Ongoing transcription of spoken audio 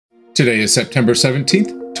Today is September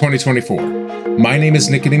 17th, 2024. My name is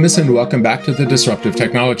Nicodemus, and welcome back to the Disruptive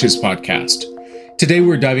Technologies Podcast. Today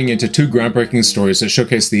we're diving into two groundbreaking stories that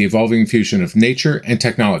showcase the evolving fusion of nature and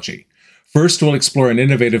technology. First, we'll explore an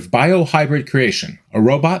innovative biohybrid creation, a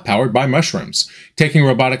robot powered by mushrooms, taking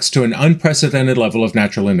robotics to an unprecedented level of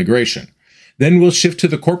natural integration. Then we'll shift to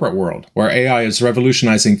the corporate world, where AI is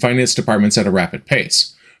revolutionizing finance departments at a rapid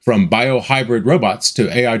pace. From biohybrid robots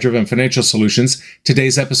to AI-driven financial solutions,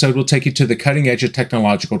 today's episode will take you to the cutting edge of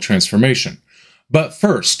technological transformation. But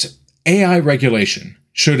first, AI regulation.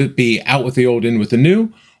 Should it be out with the old, in with the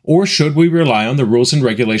new, or should we rely on the rules and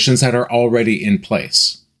regulations that are already in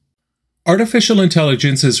place? Artificial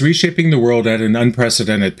intelligence is reshaping the world at an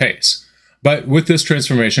unprecedented pace. But with this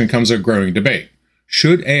transformation comes a growing debate.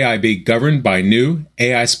 Should AI be governed by new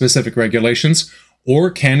AI-specific regulations,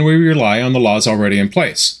 or can we rely on the laws already in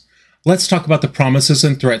place? Let's talk about the promises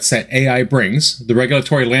and threats that AI brings, the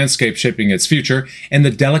regulatory landscape shaping its future, and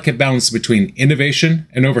the delicate balance between innovation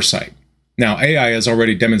and oversight. Now, AI has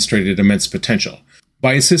already demonstrated immense potential.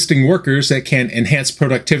 By assisting workers, it can enhance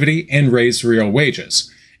productivity and raise real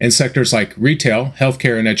wages. In sectors like retail,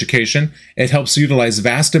 healthcare, and education, it helps utilize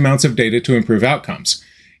vast amounts of data to improve outcomes.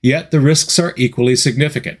 Yet the risks are equally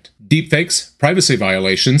significant. Deepfakes, privacy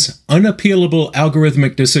violations, unappealable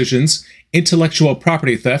algorithmic decisions, intellectual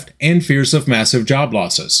property theft, and fears of massive job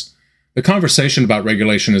losses. The conversation about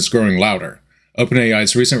regulation is growing louder.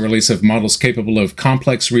 OpenAI's recent release of models capable of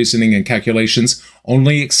complex reasoning and calculations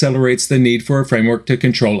only accelerates the need for a framework to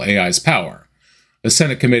control AI's power. The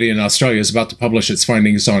Senate committee in Australia is about to publish its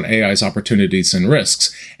findings on AI's opportunities and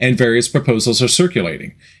risks, and various proposals are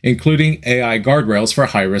circulating, including AI guardrails for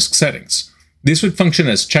high-risk settings. These would function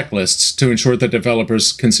as checklists to ensure that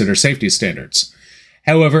developers consider safety standards.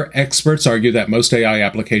 However, experts argue that most AI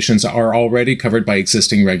applications are already covered by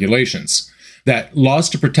existing regulations, that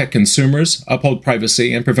laws to protect consumers, uphold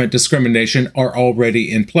privacy, and prevent discrimination are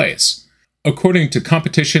already in place. According to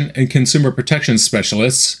competition and consumer protection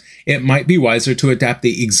specialists, it might be wiser to adapt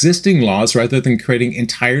the existing laws rather than creating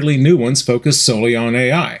entirely new ones focused solely on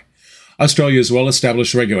AI. Australia's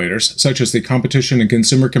well-established regulators, such as the Competition and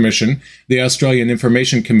Consumer Commission, the Australian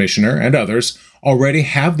Information Commissioner, and others, already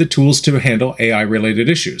have the tools to handle AI-related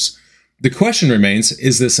issues. The question remains,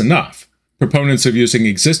 is this enough? Proponents of using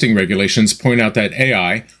existing regulations point out that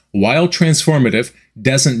AI, while transformative,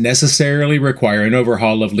 doesn't necessarily require an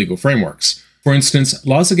overhaul of legal frameworks. For instance,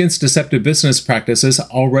 laws against deceptive business practices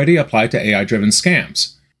already apply to AI-driven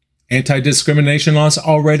scams. Anti-discrimination laws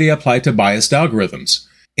already apply to biased algorithms.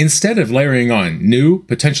 Instead of layering on new,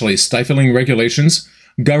 potentially stifling regulations,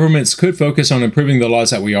 governments could focus on improving the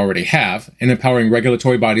laws that we already have and empowering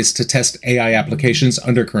regulatory bodies to test AI applications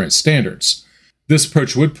under current standards. This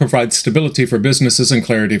approach would provide stability for businesses and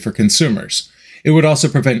clarity for consumers. It would also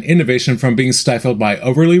prevent innovation from being stifled by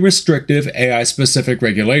overly restrictive AI-specific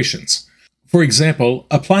regulations. For example,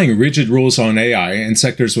 applying rigid rules on AI in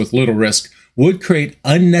sectors with little risk would create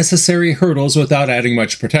unnecessary hurdles without adding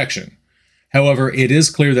much protection. However, it is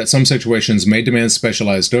clear that some situations may demand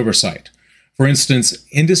specialized oversight. For instance,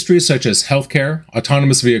 industries such as healthcare,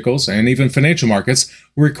 autonomous vehicles, and even financial markets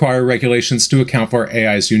require regulations to account for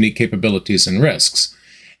AI's unique capabilities and risks.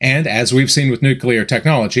 And as we've seen with nuclear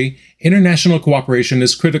technology, international cooperation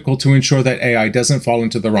is critical to ensure that AI doesn't fall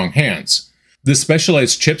into the wrong hands. The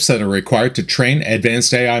specialized chips that are required to train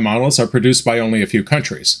advanced AI models are produced by only a few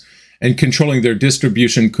countries, and controlling their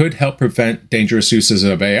distribution could help prevent dangerous uses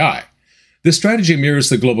of AI. This strategy mirrors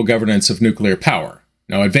the global governance of nuclear power.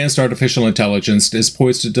 Now, advanced artificial intelligence is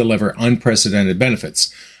poised to deliver unprecedented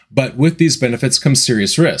benefits, but with these benefits come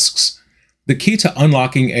serious risks. The key to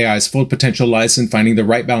unlocking AI's full potential lies in finding the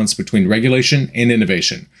right balance between regulation and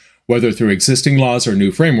innovation. Whether through existing laws or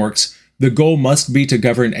new frameworks, the goal must be to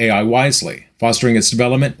govern AI wisely, fostering its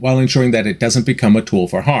development while ensuring that it doesn't become a tool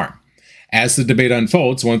for harm. As the debate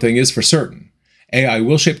unfolds, one thing is for certain. AI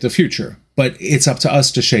will shape the future, but it's up to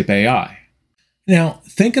us to shape AI. Now,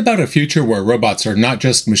 think about a future where robots are not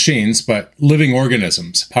just machines, but living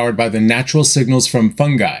organisms powered by the natural signals from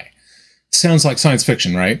fungi. Sounds like science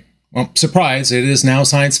fiction, right? Well, surprise, it is now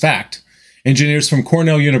science fact. Engineers from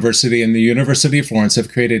Cornell University and the University of Florence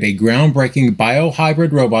have created a groundbreaking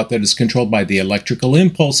biohybrid robot that is controlled by the electrical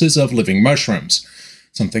impulses of living mushrooms.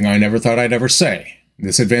 Something I never thought I'd ever say.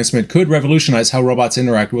 This advancement could revolutionize how robots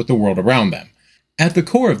interact with the world around them. At the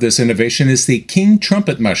core of this innovation is the king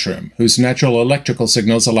trumpet mushroom, whose natural electrical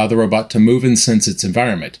signals allow the robot to move and sense its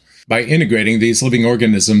environment. By integrating these living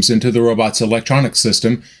organisms into the robot's electronic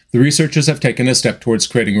system, the researchers have taken a step towards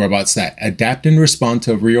creating robots that adapt and respond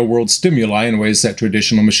to real-world stimuli in ways that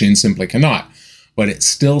traditional machines simply cannot. but it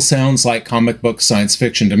still sounds like comic book science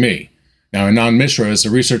fiction to me. Now, Anand Mishra is a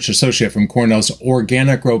research associate from Cornell's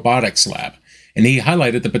Organic Robotics Lab, and he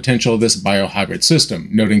highlighted the potential of this biohybrid system,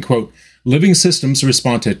 noting, quote, living systems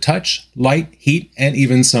respond to touch, light, heat, and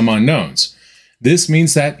even some unknowns. This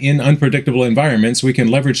means that in unpredictable environments, we can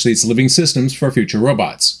leverage these living systems for future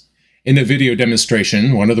robots. In a video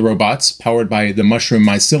demonstration, one of the robots, powered by the mushroom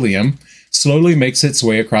mycelium, slowly makes its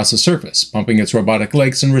way across a surface, pumping its robotic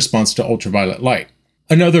legs in response to ultraviolet light.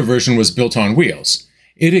 Another version was built on wheels.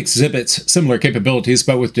 It exhibits similar capabilities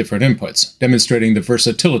but with different inputs, demonstrating the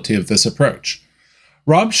versatility of this approach.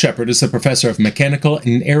 Rob Shepard is a professor of mechanical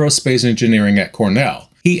and aerospace engineering at Cornell.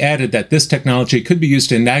 He added that this technology could be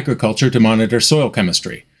used in agriculture to monitor soil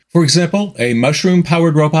chemistry. For example, a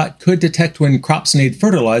mushroom-powered robot could detect when crops need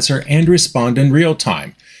fertilizer and respond in real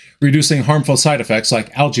time, reducing harmful side effects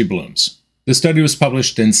like algae blooms. The study was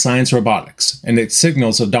published in Science Robotics, and it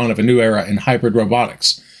signals the dawn of a new era in hybrid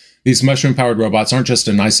robotics. These mushroom-powered robots aren't just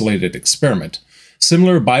an isolated experiment.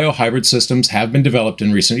 Similar biohybrid systems have been developed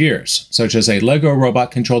in recent years, such as a Lego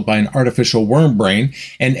robot controlled by an artificial worm brain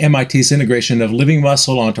and MIT's integration of living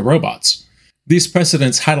muscle onto robots. These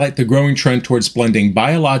precedents highlight the growing trend towards blending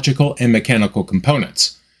biological and mechanical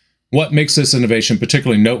components. What makes this innovation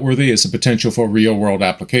particularly noteworthy is the potential for real-world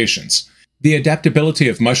applications. The adaptability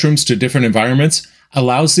of mushrooms to different environments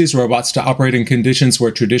allows these robots to operate in conditions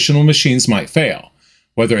where traditional machines might fail.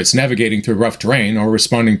 Whether it's navigating through rough terrain or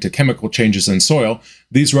responding to chemical changes in soil,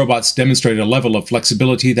 these robots demonstrate a level of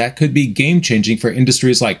flexibility that could be game-changing for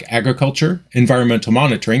industries like agriculture, environmental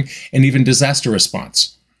monitoring, and even disaster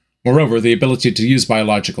response. Moreover, the ability to use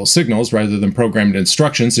biological signals rather than programmed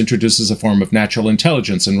instructions introduces a form of natural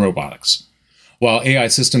intelligence in robotics. While AI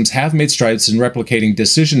systems have made strides in replicating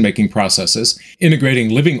decision-making processes, integrating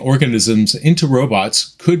living organisms into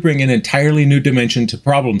robots could bring an entirely new dimension to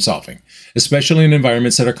problem-solving, especially in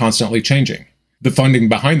environments that are constantly changing. The funding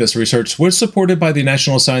behind this research was supported by the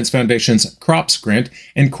National Science Foundation's CROPS grant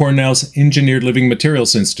and Cornell's Engineered Living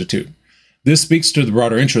Materials Institute. This speaks to the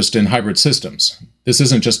broader interest in hybrid systems. This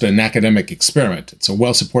isn't just an academic experiment, it's a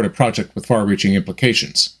well-supported project with far-reaching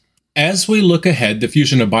implications. As we look ahead, the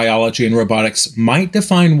fusion of biology and robotics might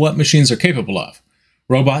define what machines are capable of.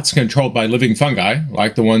 Robots controlled by living fungi,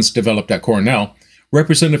 like the ones developed at Cornell,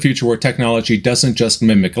 represent a future where technology doesn't just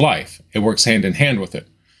mimic life, it works hand in hand with it.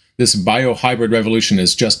 This biohybrid revolution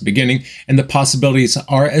is just beginning, and the possibilities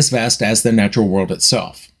are as vast as the natural world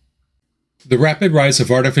itself. The rapid rise of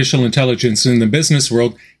artificial intelligence in the business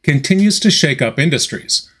world continues to shake up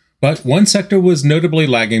industries, but one sector was notably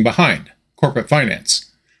lagging behind: corporate finance.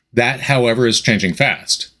 That, however, is changing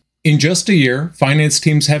fast. In just a year, finance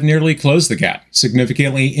teams have nearly closed the gap,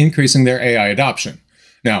 significantly increasing their AI adoption.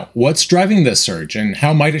 Now, what's driving this surge, and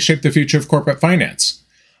how might it shape the future of corporate finance?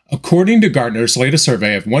 According to Gartner's latest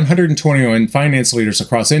survey of 121 finance leaders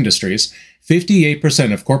across industries,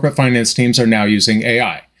 58% of corporate finance teams are now using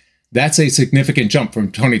AI. That's a significant jump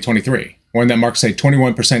from 2023, one that marks a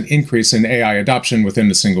 21% increase in AI adoption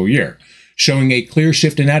within a single year, showing a clear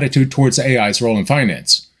shift in attitude towards AI's role in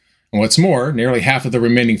finance. And what's more, nearly half of the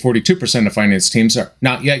remaining 42% of finance teams are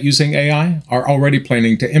not yet using AI, are already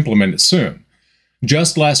planning to implement it soon.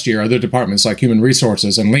 Just last year, other departments like human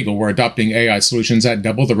resources and legal were adopting AI solutions at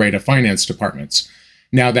double the rate of finance departments.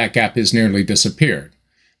 Now that gap has nearly disappeared.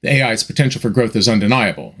 The AI's potential for growth is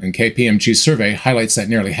undeniable, and KPMG's survey highlights that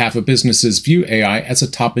nearly half of businesses view AI as a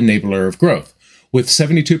top enabler of growth, with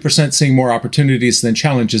 72% seeing more opportunities than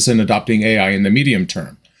challenges in adopting AI in the medium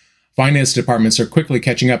term. Finance departments are quickly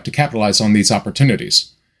catching up to capitalize on these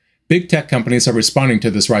opportunities. Big tech companies are responding to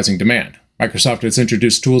this rising demand. Microsoft has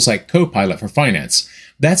introduced tools like Copilot for Finance.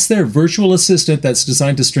 That's their virtual assistant that's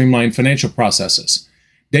designed to streamline financial processes.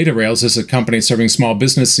 DataRails is a company serving small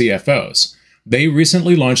business CFOs. They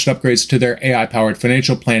recently launched upgrades to their AI-powered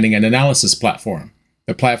financial planning and analysis platform.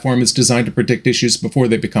 The platform is designed to predict issues before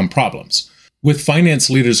they become problems. With finance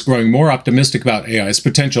leaders growing more optimistic about AI's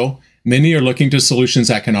potential, many are looking to solutions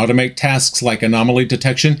that can automate tasks like anomaly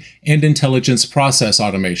detection and intelligence process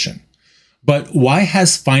automation. But why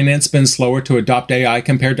has finance been slower to adopt AI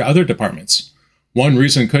compared to other departments? One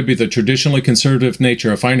reason could be the traditionally conservative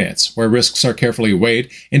nature of finance, where risks are carefully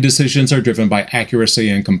weighed and decisions are driven by accuracy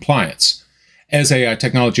and compliance. As AI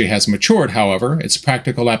technology has matured, however, its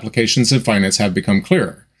practical applications in finance have become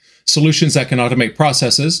clearer. Solutions that can automate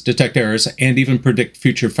processes, detect errors, and even predict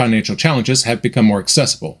future financial challenges have become more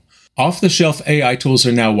accessible. Off-the-shelf AI tools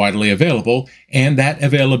are now widely available, and that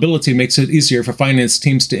availability makes it easier for finance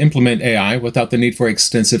teams to implement AI without the need for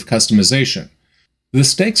extensive customization. The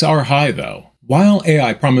stakes are high, though. While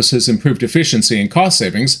AI promises improved efficiency and cost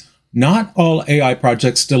savings, not all AI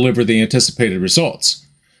projects deliver the anticipated results.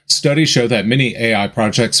 Studies show that many AI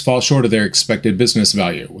projects fall short of their expected business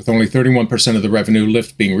value, with only 31% of the revenue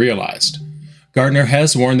lift being realized. Gartner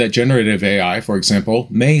has warned that generative AI, for example,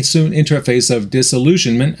 may soon enter a phase of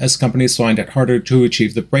disillusionment as companies find it harder to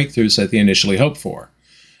achieve the breakthroughs that they initially hoped for.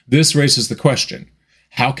 This raises the question,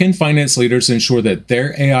 how can finance leaders ensure that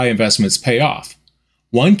their AI investments pay off?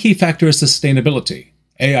 One key factor is sustainability.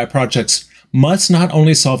 AI projects must not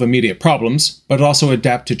only solve immediate problems, but also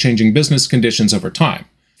adapt to changing business conditions over time.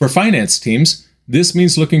 For finance teams, this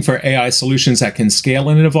means looking for AI solutions that can scale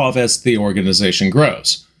and evolve as the organization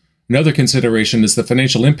grows. Another consideration is the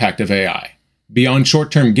financial impact of AI. Beyond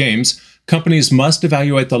short-term gains, companies must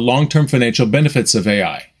evaluate the long-term financial benefits of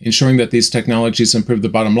AI, ensuring that these technologies improve the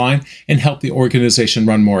bottom line and help the organization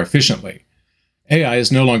run more efficiently. AI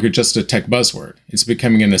is no longer just a tech buzzword. It's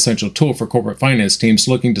becoming an essential tool for corporate finance teams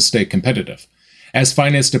looking to stay competitive. As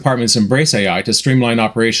finance departments embrace AI to streamline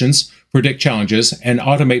operations, predict challenges, and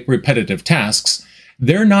automate repetitive tasks,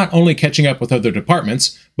 they're not only catching up with other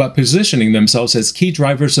departments, but positioning themselves as key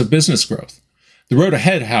drivers of business growth. The road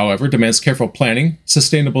ahead, however, demands careful planning,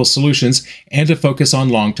 sustainable solutions, and a focus on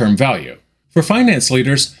long-term value. For finance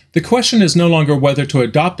leaders, the question is no longer whether to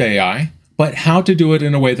adopt AI, but how to do it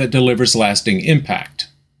in a way that delivers lasting impact.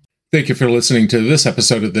 Thank you for listening to this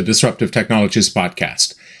episode of the Disruptive Technologies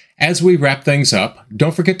Podcast. As we wrap things up,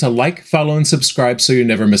 don't forget to like, follow, and subscribe so you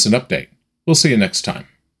never miss an update. We'll see you next time.